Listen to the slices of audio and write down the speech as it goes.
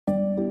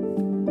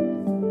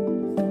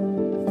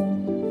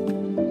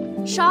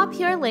Shaw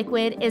Pure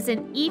Liquid is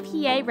an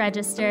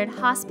EPA-registered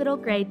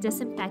hospital-grade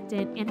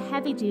disinfectant and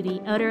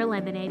heavy-duty odor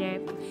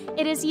eliminator.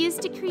 It is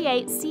used to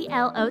create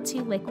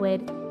ClO2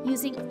 liquid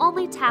using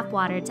only tap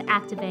water to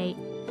activate.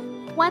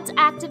 Once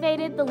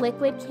activated, the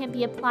liquid can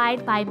be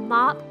applied by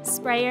mop,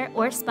 sprayer,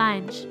 or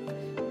sponge.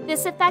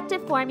 This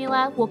effective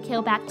formula will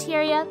kill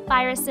bacteria,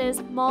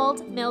 viruses,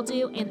 mold,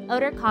 mildew, and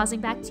odor-causing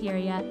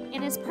bacteria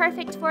and is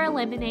perfect for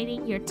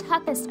eliminating your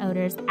toughest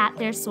odors at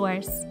their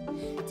source.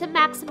 To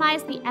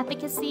maximize the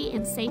efficacy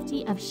and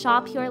safety of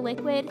Shaw Pure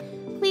Liquid,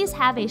 please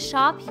have a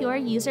Shaw Pure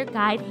user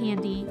guide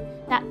handy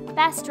that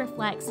best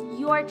reflects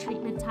your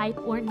treatment type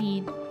or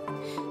need.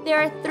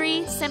 There are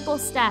 3 simple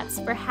steps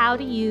for how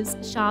to use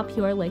Shaw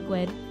Pure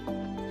Liquid.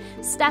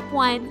 Step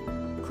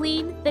 1.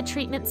 Clean the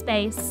treatment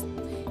space.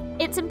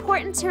 It's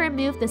important to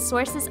remove the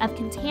sources of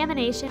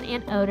contamination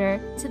and odor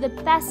to the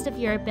best of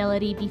your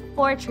ability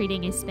before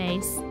treating a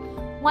space.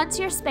 Once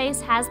your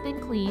space has been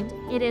cleaned,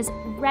 it is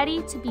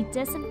ready to be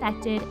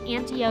disinfected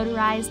and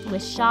deodorized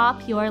with Shaw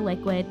Pure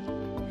Liquid.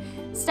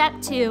 Step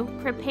 2.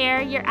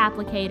 Prepare your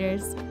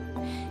applicators.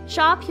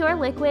 Shaw Pure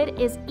Liquid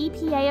is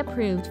EPA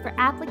approved for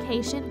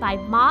application by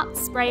mop,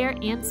 sprayer,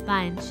 and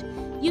sponge.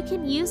 You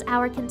can use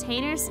our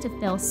containers to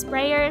fill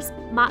sprayers,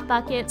 mop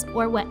buckets,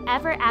 or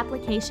whatever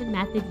application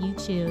method you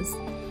choose.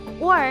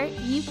 Or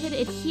you could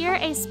adhere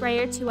a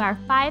sprayer to our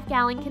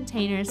 5-gallon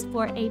containers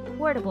for a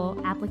portable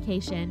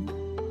application.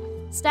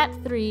 Step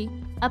 3.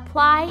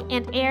 Apply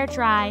and air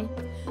dry.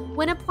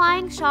 When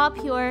applying Shaw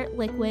Pure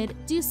Liquid,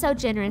 do so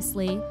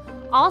generously.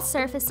 All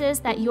surfaces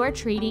that you're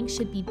treating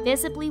should be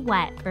visibly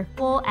wet for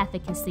full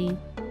efficacy.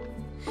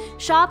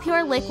 Shaw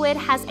Pure Liquid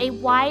has a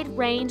wide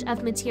range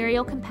of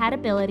material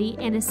compatibility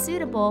and is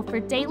suitable for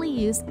daily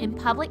use in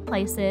public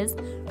places,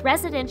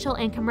 residential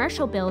and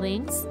commercial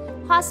buildings,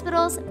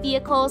 hospitals,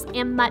 vehicles,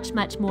 and much,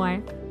 much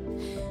more.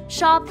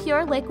 Shaw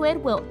Pure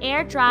Liquid will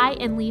air dry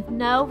and leave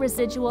no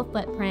residual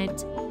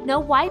footprint. No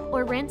wipe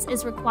or rinse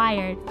is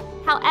required.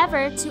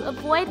 However, to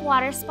avoid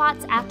water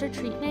spots after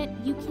treatment,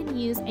 you can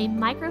use a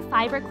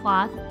microfiber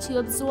cloth to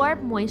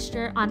absorb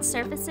moisture on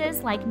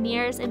surfaces like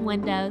mirrors and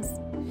windows.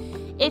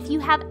 If you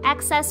have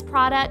excess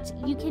product,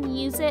 you can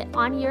use it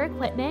on your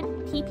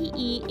equipment,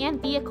 PPE,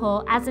 and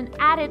vehicle as an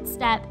added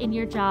step in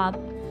your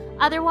job.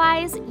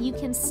 Otherwise, you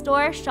can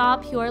store Shaw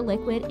Pure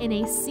Liquid in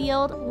a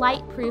sealed,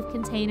 light-proof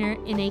container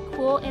in a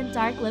cool and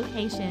dark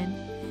location.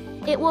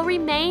 It will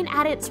remain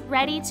at its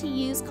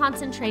ready-to-use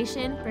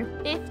concentration for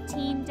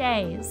 15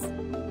 days.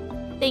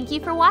 Thank you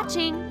for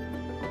watching.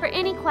 For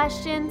any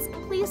questions,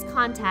 please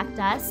contact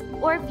us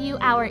or view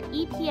our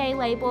EPA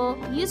label,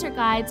 user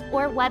guides,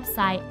 or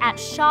website at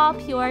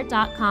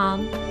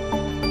shawpure.com.